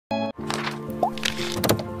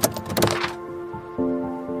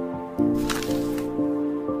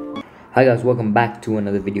Hi guys, welcome back to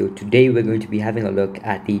another video. Today we're going to be having a look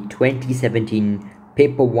at the 2017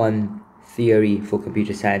 paper 1 theory for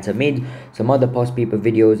computer science. I've made some other past paper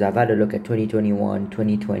videos. I've had a look at 2021,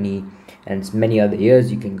 2020 and many other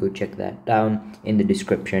years. You can go check that down in the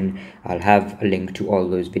description. I'll have a link to all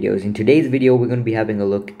those videos. In today's video we're going to be having a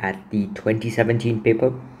look at the 2017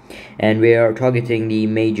 paper, and we are targeting the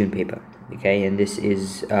May June paper. Okay, and this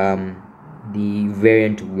is the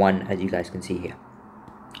variant 1, as you guys can see here.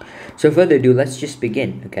 So further ado, let's just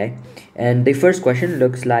begin. Okay, and the first question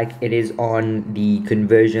looks like it is on the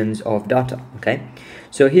conversions of data. Okay,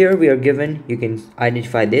 so here we are given, you can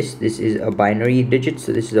identify this is a binary digit,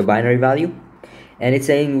 so this is a binary value, and it's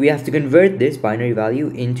saying we have to convert this binary value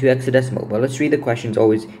into hexadecimal. Well, let's read the question. It's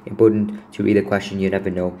always important to read the question. You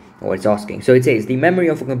never know what it's asking. So it says the memory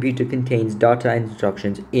of a computer contains data and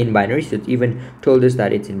instructions in binary. So it's even told us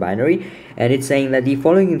that it's in binary, and it's saying that the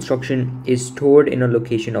following instruction is stored in a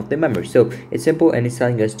location of the memory. So it's simple, and it's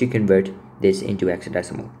telling us to convert this into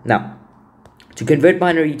hexadecimal. Now, to convert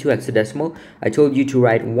binary to hexadecimal, I told you to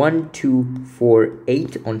write 1, 2, 4,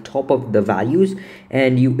 8 on top of the values,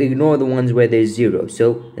 and you ignore the ones where there's 0.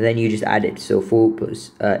 So then you just add it. So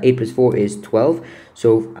 8 plus 4 is 12.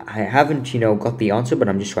 So I haven't got the answer, but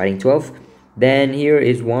I'm just writing 12. Then here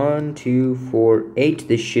is 1, 2, 4, 8.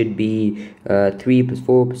 This should be 3 plus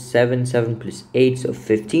 4 plus 7, 7 plus 8, so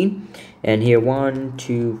 15. And here 1,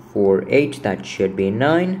 2, 4, 8. That should be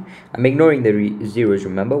 9. I'm ignoring the zeros,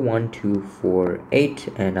 remember. 1, 2, 4, 8,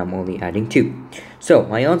 and I'm only adding 2. So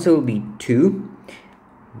my answer will be 2,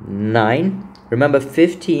 9. Remember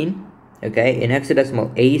 15. Okay, in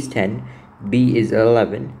hexadecimal, A is 10, B is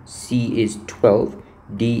 11, C is 12,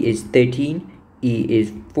 D is 13, E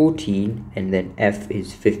is 14, and then F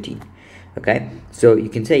is 15. Okay, so you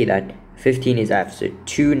can say that 15 is F, so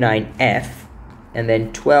 2, 9, F, and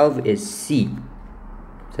then 12 is C.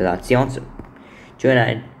 So that's the answer, 2,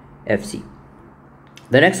 9, F, C.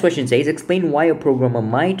 The next question says, explain why a programmer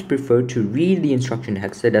might prefer to read the instruction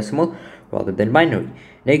hexadecimal rather than binary.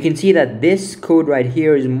 Now you can see that this code right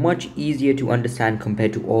here is much easier to understand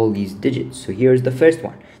compared to all these digits. So here's the first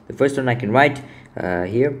one. The first one I can write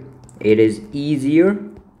here. It is easier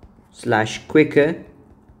 / quicker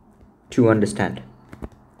to understand.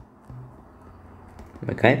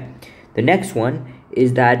 Okay, the next one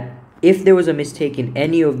is that if there was a mistake in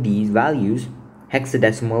any of these values,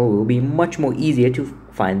 hexadecimal will be much more easier to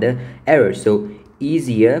find the error. So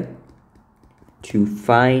easier to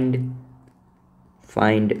find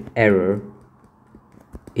error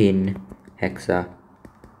in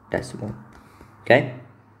hexadecimal. Okay,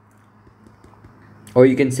 or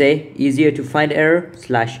you can say easier to find error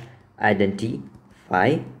 /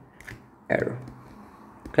 identify error.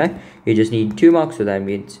 Okay, you just need 2 marks, so that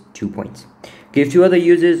means 2 points. Give 2 other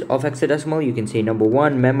uses of hexadecimal. You can say number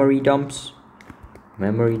 1, memory dumps,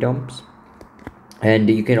 and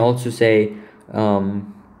you can also say for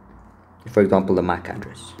example the MAC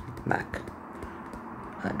address.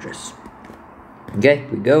 Okay, here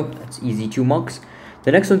we go. That's easy, 2 marks.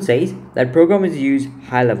 The next one says that programmers use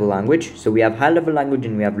high-level language. So we have high-level language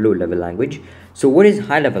and we have low-level language. So what is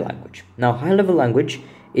high-level language? Now, high-level language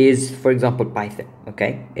is, for example, Python.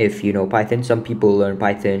 Okay, if you know Python, some people learn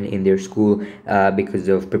Python in their school because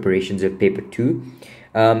of preparations of paper 2.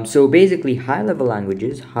 So basically, high-level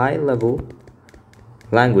languages are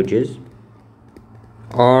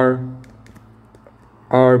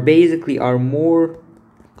more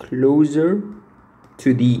closer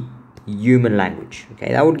to the human language.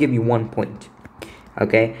 Okay, that would give you 1 point.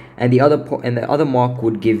 Okay, and the other mark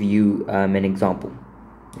would give you an example.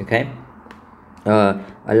 Okay, a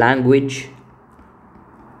language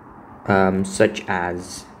such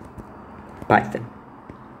as Python.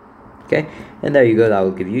 Okay, and there you go. That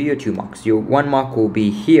will give you your 2 marks. Your 1 mark will be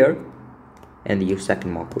here, and your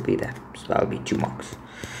second mark will be there. So that will be 2 marks.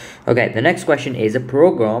 Okay, the next question is a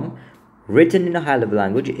program written in a high-level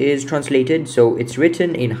language is translated. So it's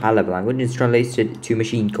written in high-level language, it's translated to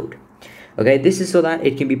machine code. Okay, this is so that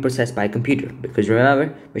it can be processed by a computer, because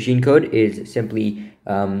remember, machine code is simply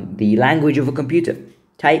the language of a computer.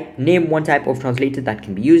 Name one type of translator that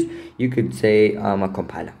can be used. You could say a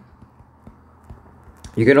compiler.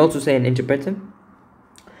 You can also say an interpreter.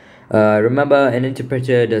 Remember, an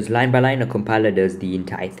interpreter does line by line, a compiler does the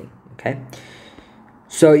entire thing. Okay,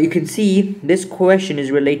 so you can see this question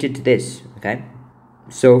is related to this. Okay,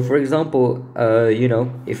 so for example,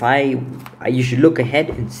 if you should look ahead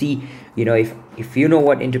and see, if you know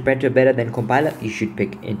what interpreter better than compiler, you should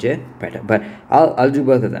pick interpreter. But I'll do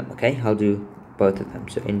both of them. Okay, I'll do both of them.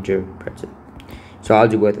 So interpreter. So I'll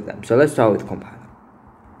do both of them. So let's start with compiler.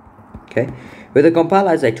 Okay, with the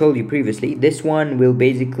compiler, as I told you previously, this one will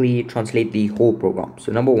basically translate the whole program.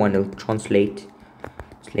 So number one, it'll translate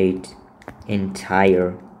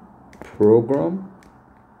entire program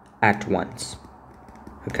at once.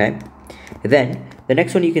 Okay, then the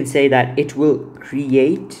next one, you can say that it will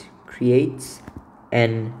creates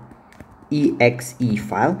an exe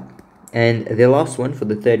file. And the last one, for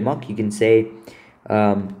the third mark, you can say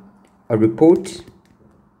a report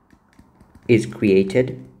is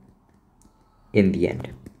created in the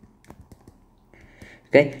end.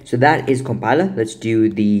 Okay, so that is compiler. Let's do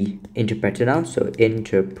the interpreter now. So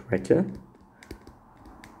interpreter.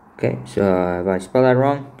 Okay, so have I spelled that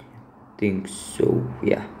wrong? I think so.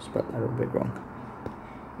 Yeah, spelled that a bit wrong.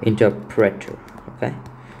 Interpreter. Okay,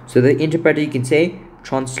 so the interpreter, you can say,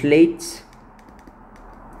 translates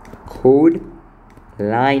code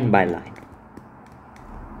line by line.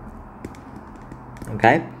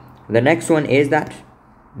 Okay, the next one is that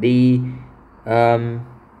the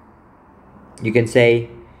you can say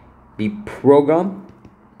the program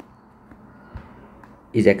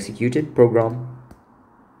is executed. Program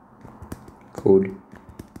code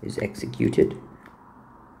is executed.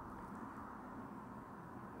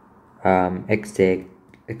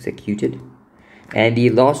 Executed. And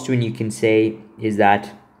the last one, you can say, is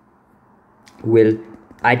that will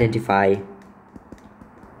identify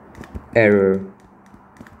error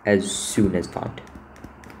as soon as found.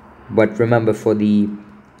 But remember, for the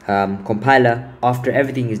compiler, after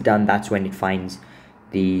everything is done, that's when it finds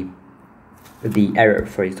the error,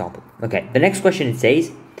 for example. Okay, the next question, it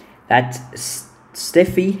says that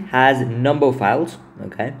Steffi has number of files.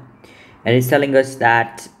 Okay, and it's telling us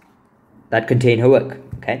that contain her work.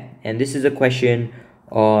 Okay, and this is a question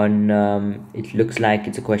on it looks like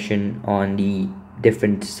it's a question on the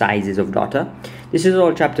different sizes of data. This is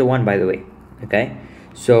all chapter 1, by the way. Okay,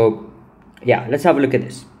 so yeah, let's have a look at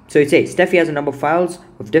this. So it says Steffi has a number of files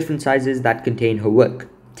of different sizes that contain her work.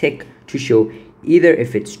 Tick to show either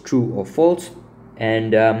if it's true or false.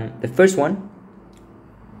 And the first one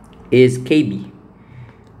is KB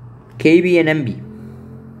and MB.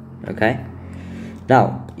 Okay,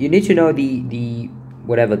 now you need to know the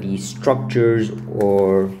whatever the structures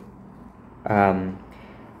or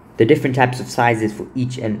the different types of sizes for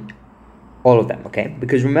each and all of them. Okay,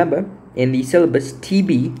 because remember, in the syllabus,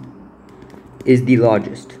 TB is the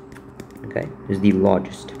largest. Okay, is the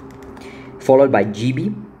largest, followed by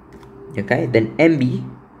GB. Okay, then MB,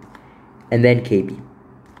 and then KB.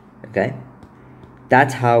 Okay,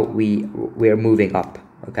 that's how we're moving up.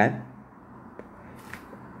 Okay,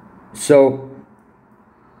 so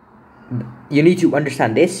you need to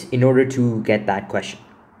understand this in order to get that question.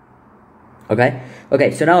 Okay,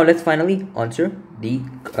 so now let's finally answer the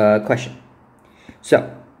question.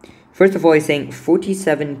 So first of all, it's saying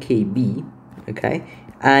 47 KB, okay,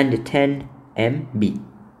 and 10 MB.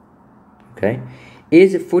 Okay,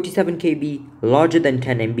 is 47 KB larger than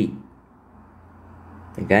 10 MB?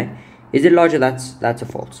 Okay, is it larger? That's a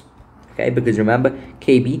false. Okay, because remember,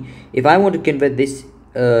 KB, if I want to convert this,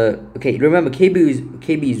 okay, remember,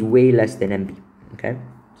 KB is way less than MB. Okay,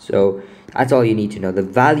 so that's all you need to know. The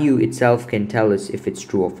value itself can tell us if it's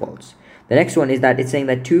true or false. The next one is that it's saying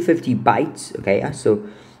that 250 bytes. Okay, so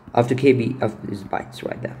after KB, is bytes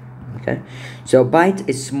right there. Okay, so byte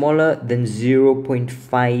is smaller than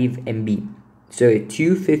 0.5 MB. So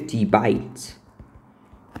 250 bytes,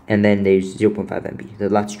 and then there's 0.5 MB. So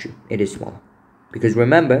that's true. It is smaller, because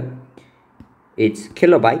remember, it's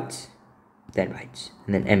kilobytes, then bytes,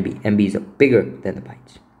 and then MB. MB is bigger than the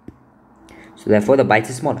bytes. So therefore, the bytes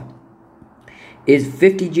is smaller. Is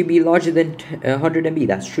 50 GB larger than 100 MB?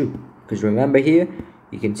 That's true, because remember here,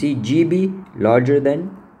 you can see GB larger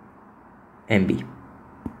than MB.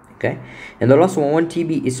 Okay, and the last one, 1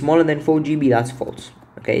 TB is smaller than 4 GB. That's false.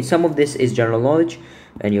 Okay, some of this is general knowledge,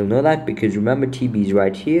 and you'll know that because remember, TB is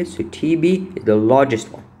right here. So TB is the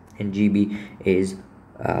largest one, and GB is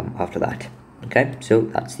after that. Okay, so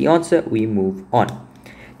that's the answer. We move on.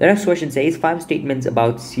 The next question says 5 statements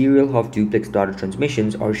about serial half-duplex data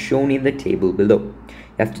transmissions are shown in the table below.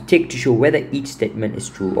 You have to tick to show whether each statement is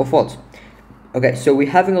true or false. Okay, so we're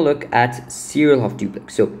having a look at serial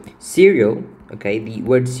half-duplex. So serial, okay, the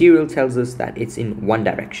word serial tells us that it's in one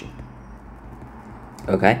direction.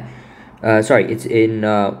 Okay, sorry, it's in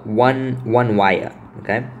one wire.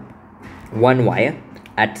 Okay, one wire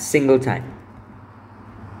at single time.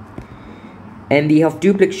 And the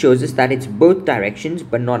half-duplex shows us that it's both directions,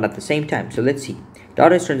 but not at the same time. So let's see.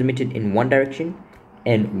 Data is transmitted in one direction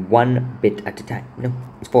and 1 bit at a time. No,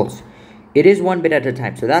 it's false. It is 1 bit at a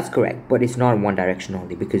time, so that's correct. But it's not one direction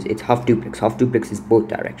only, because it's half-duplex. Half-duplex is both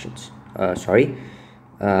directions.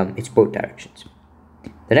 It's both directions.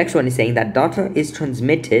 The next one is saying that data is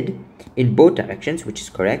transmitted in both directions, which is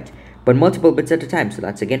correct, but multiple bits at a time, so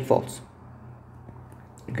that's again false.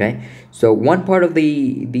 Okay, so one part of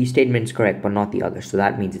the statement is correct but not the other, so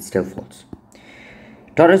that means it's still false.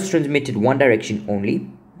 Data is transmitted one direction only.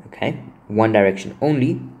 Okay, one direction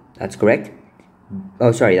only, that's correct.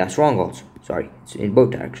 Oh, sorry, that's wrong also. Sorry, it's in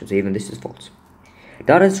both directions, so even this is false.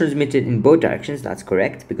 Data is transmitted in both directions, that's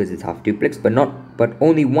correct, because it's half duplex, but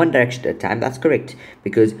only one direction at a time, that's correct,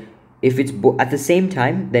 because if it's at the same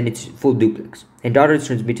time, then it's full duplex. And data is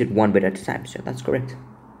transmitted one bit at a time, so that's correct.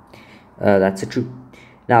 That's true.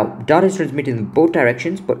 Now, data is transmitted in both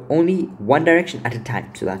directions, but only one direction at a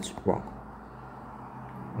time, so that's wrong.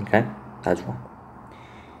 Okay, that's wrong.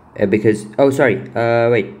 Because, oh, sorry,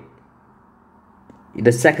 wait.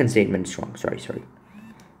 The second statement is wrong, sorry.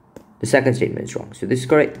 The second statement is wrong, so this is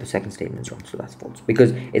correct. The second statement is wrong, so that's false.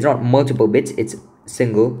 Because it's not multiple bits, it's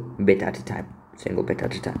single bit at a time. Single bit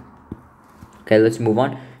at a time. Okay, let's move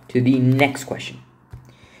on to the next question.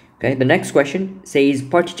 Okay, the next question says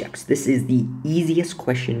party checks. This is the easiest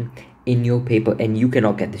question in your paper, and you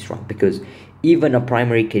cannot get this wrong because even a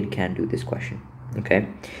primary kid can do this question. Okay,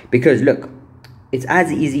 because look, it's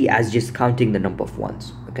as easy as just counting the number of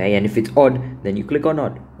ones. Okay, and if it's odd, then you click on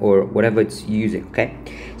odd or whatever it's using. Okay,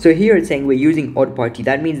 so here it's saying we're using odd party.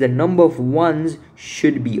 That means the number of ones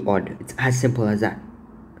should be odd. It's as simple as that.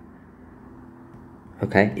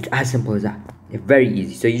 Okay, it's as simple as that. It's very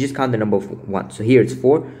easy. So you just count the number of ones. So here it's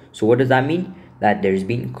 4. So what does that mean? That there's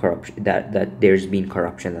been corruption. That there's been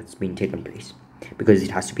corruption that's been taken place because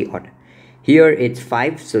it has to be odd. Here it's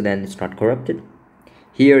 5, so then it's not corrupted.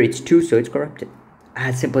 Here it's 2, so it's corrupted.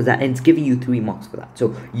 As simple as that, and it's giving you 3 marks for that.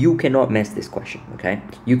 So you cannot mess this question. Okay,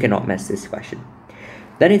 you cannot mess this question.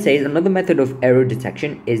 Then it says another method of error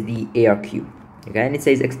detection is the ARQ. Okay, and it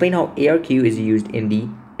says explain how ARQ is used in the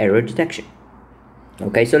error detection.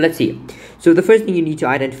 Okay, so let's see. So the first thing you need to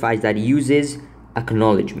identify is that it uses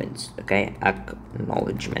acknowledgements. Okay,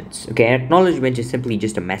 acknowledgements. Okay, acknowledgement is simply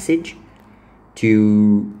just a message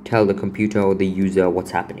to tell the computer or the user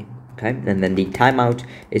what's happening. Okay, and then the timeout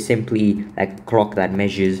is simply like a clock that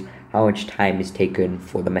measures how much time is taken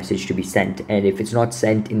for the message to be sent, and if it's not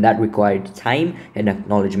sent in that required time, an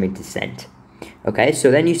acknowledgement is sent. Okay, so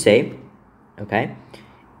then you say, okay,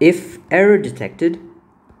 if error detected.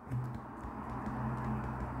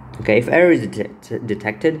 Okay, if error is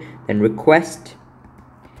detected, then request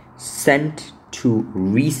sent to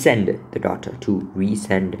resend the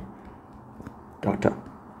data,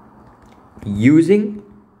 using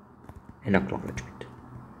an acknowledgement.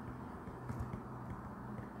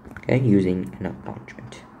 Okay, using an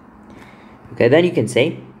acknowledgement. Okay, then you can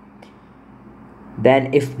say,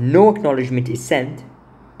 then if no acknowledgement is sent,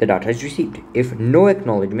 the data is received. If no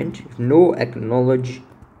acknowledgement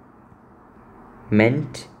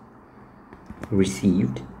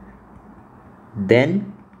received,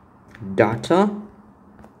 then data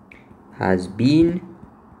has been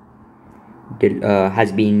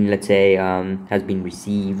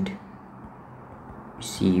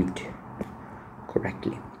received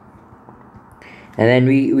correctly. And then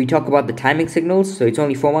we talk about the timing signals, so it's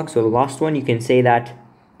only 4 marks. So the last one, you can say that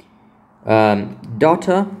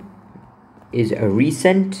data is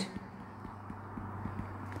resent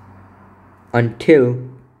until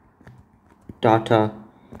data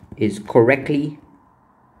is correctly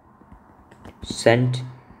sent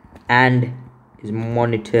and is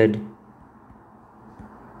monitored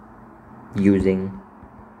using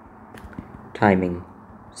timing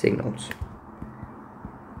signals.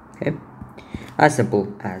 Okay, as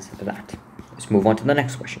simple as that. Let's move on to the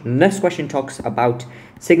next question. The next question talks about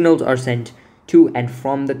signals are sent to and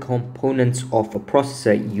from the components of a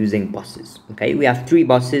processor using buses. Okay, we have 3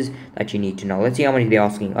 buses that you need to know. Let's see how many they're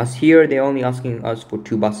asking us. Here they're only asking us for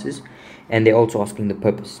 2 buses, and they're also asking the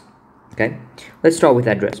purpose. Okay, let's start with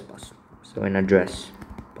address bus. So an address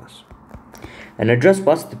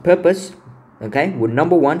bus, the purpose, okay, well,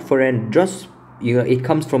 number 1, for an address, it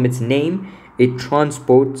comes from its name. It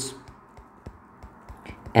transports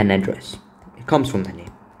an address. It comes from the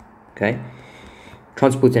name. Okay,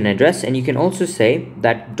 transports an address. And you can also say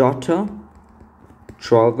that data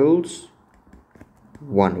travels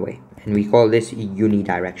one way, and we call this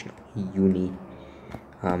unidirectional.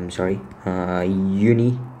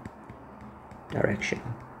 Unidirectional.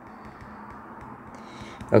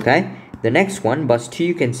 Okay, the next one, bus 2,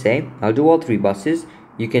 you can say, I'll do all 3 buses.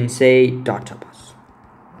 You can say data bus.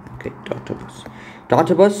 Okay, data bus.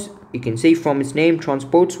 Data bus, you can say from its name,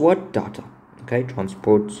 transports what? Data. Okay,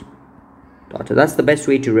 transports data. That's the best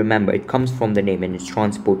way to remember. It comes from the name and it's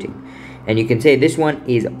transporting. And you can say this one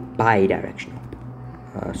is bidirectional.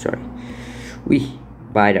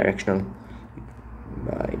 bidirectional.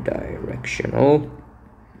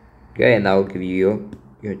 Okay, and that will give you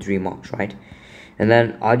your 3 marks, right? And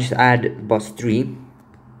then I'll just add bus 3.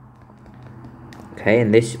 Okay,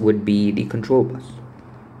 and this would be the control bus.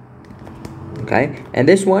 Okay, and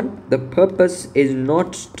this one, the purpose is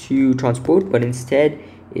not to transport, but instead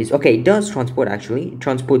is, okay, it does transport actually. It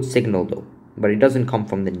transports signal though, but it doesn't come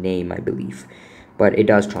from the name, I believe. But it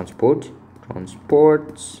does transports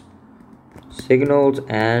signals,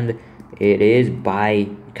 and it is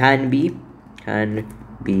can be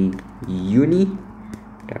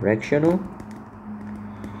unidirectional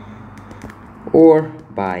or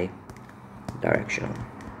bidirectional.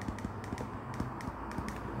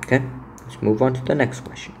 Okay, let's move on to the next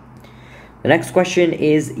question. The next question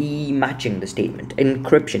is matching the statement.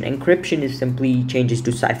 Encryption is simply changes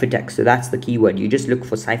to ciphertext. So that's the keyword. You just look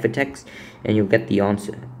for ciphertext and you'll get the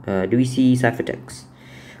answer. Do we see ciphertext?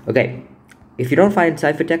 Okay, if you don't find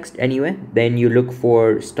ciphertext anywhere, then you look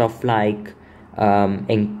for stuff like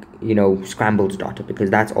scrambled data, because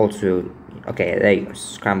that's also okay. There you go,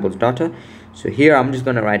 scrambled data. So here I'm just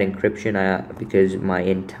gonna write encryption because my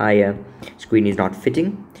entire screen is not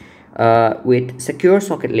fitting. With secure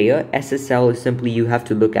socket layer, SSL is simply you have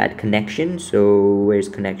to look at connection. So where's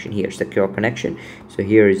connection? Here, secure connection. So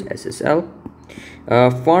here is SSL.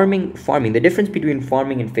 Farming. The difference between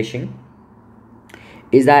farming and phishing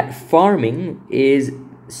is that farming is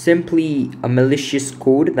simply a malicious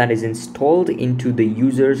code that is installed into the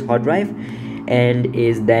user's hard drive and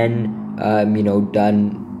is then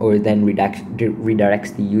done, or then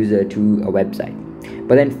redirects the user to a website.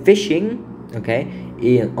 But then phishing, okay,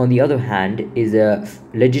 on the other hand, is a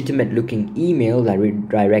legitimate looking email that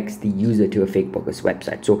redirects the user to a fake bogus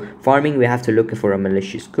website. So farming, we have to look for a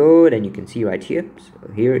malicious code, and you can see right here.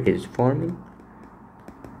 So here is farming.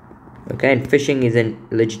 Okay, and phishing is a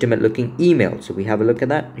legitimate looking email. So we have a look at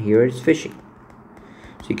that. Here is phishing.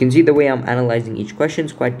 So you can see the way I'm analyzing each question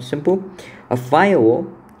is quite simple. A firewall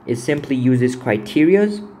is simply uses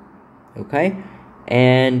criterias, okay,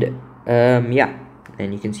 and yeah,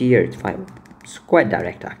 and you can see here it's firewall. It's quite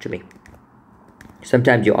direct actually.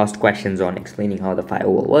 Sometimes you ask questions on explaining how the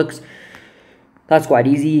firewall works. That's quite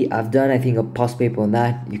easy. I've done, I think, a past paper on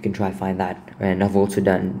that. You can try find that, and I've also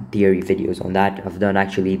done theory videos on that. I've done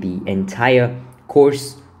actually the entire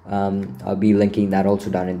course. I'll be linking that also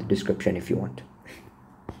down in the description if you want.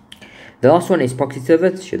 The last one is proxy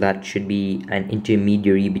server. So that should be an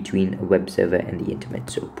intermediary between a web server and the internet.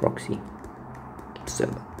 So proxy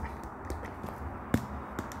server.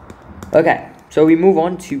 Okay, so we move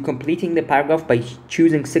on to completing the paragraph by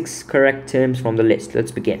choosing 6 correct terms from the list.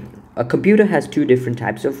 Let's begin. A computer has 2 different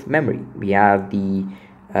types of memory. We have the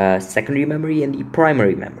secondary memory and the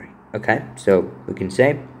primary memory. Okay, so we can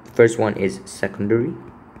say the first one is secondary.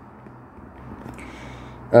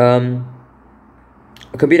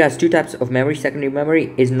 A computer has 2 types of memory. Secondary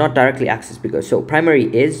memory is not directly accessed, because so primary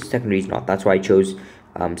is, secondary is not. That's why I chose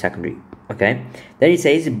secondary. Okay, then it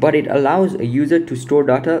says, but it allows a user to store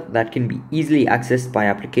data that can be easily accessed by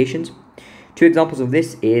applications. 2 examples of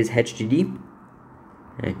this is HDD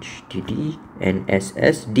and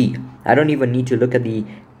SSD. I don't even need to look at the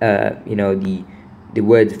the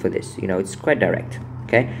words for this. It's quite direct.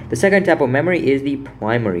 Okay, the second type of memory is the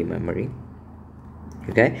primary memory.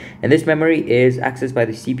 Okay, and this memory is accessed by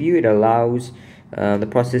the CPU. It allows the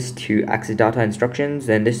process to access data instructions,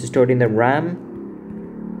 and this is stored in the RAM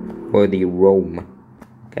or the ROM.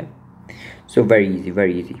 Okay, so very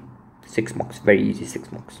easy. 6 marks, very easy,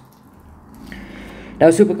 6 marks. Now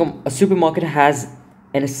a supermarket has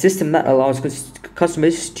a system that allows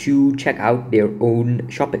customers to check out their own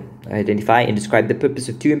shopping, identify and describe the purpose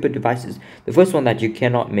of 2 input devices. The first one that you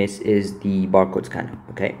cannot miss is the barcode scanner,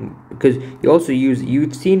 okay, because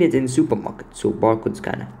you've seen it in supermarkets. So barcode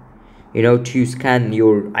scanner, to scan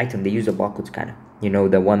your item, they use a barcode scanner,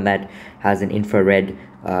 the one that has an infrared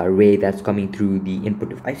ray that's coming through the input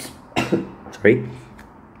device. Sorry,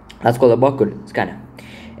 that's called a barcode scanner,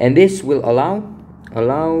 and this will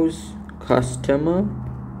allows customer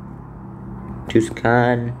to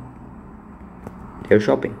scan their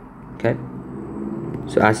shopping. Okay,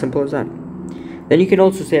 so as simple as that. Then you can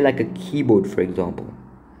also say like a keyboard, for example.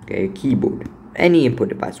 Okay, a keyboard, any input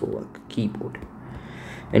device will work. Keyboard,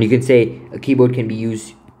 and you can say a keyboard can be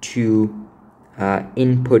used to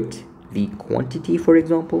input the quantity, for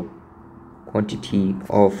example, quantity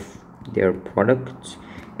of their products,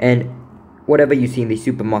 and whatever you see in the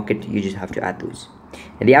supermarket, you just have to add those.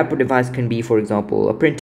 And the output device can be, for example, a printer.